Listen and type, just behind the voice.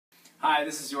Hi,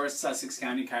 this is your Sussex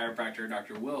County chiropractor,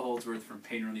 Dr. Will Holdsworth from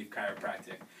Pain Relief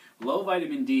Chiropractic. Low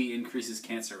vitamin D increases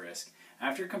cancer risk.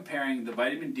 After comparing the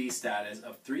vitamin D status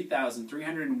of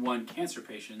 3,301 cancer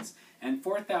patients and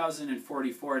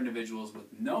 4,044 individuals with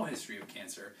no history of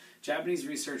cancer, Japanese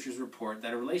researchers report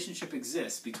that a relationship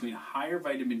exists between higher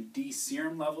vitamin D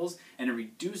serum levels and a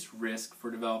reduced risk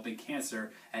for developing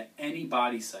cancer at any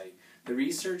body site. The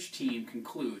research team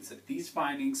concludes that these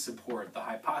findings support the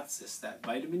hypothesis that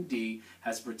vitamin D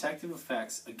has protective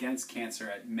effects against cancer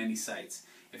at many sites.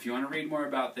 If you want to read more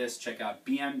about this, check out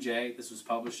BMJ. This was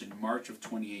published in March of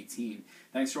 2018.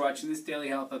 Thanks for watching this Daily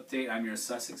Health Update. I'm your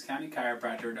Sussex County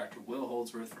chiropractor, Dr. Will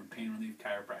Holdsworth from Pain Relief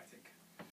Chiropractic.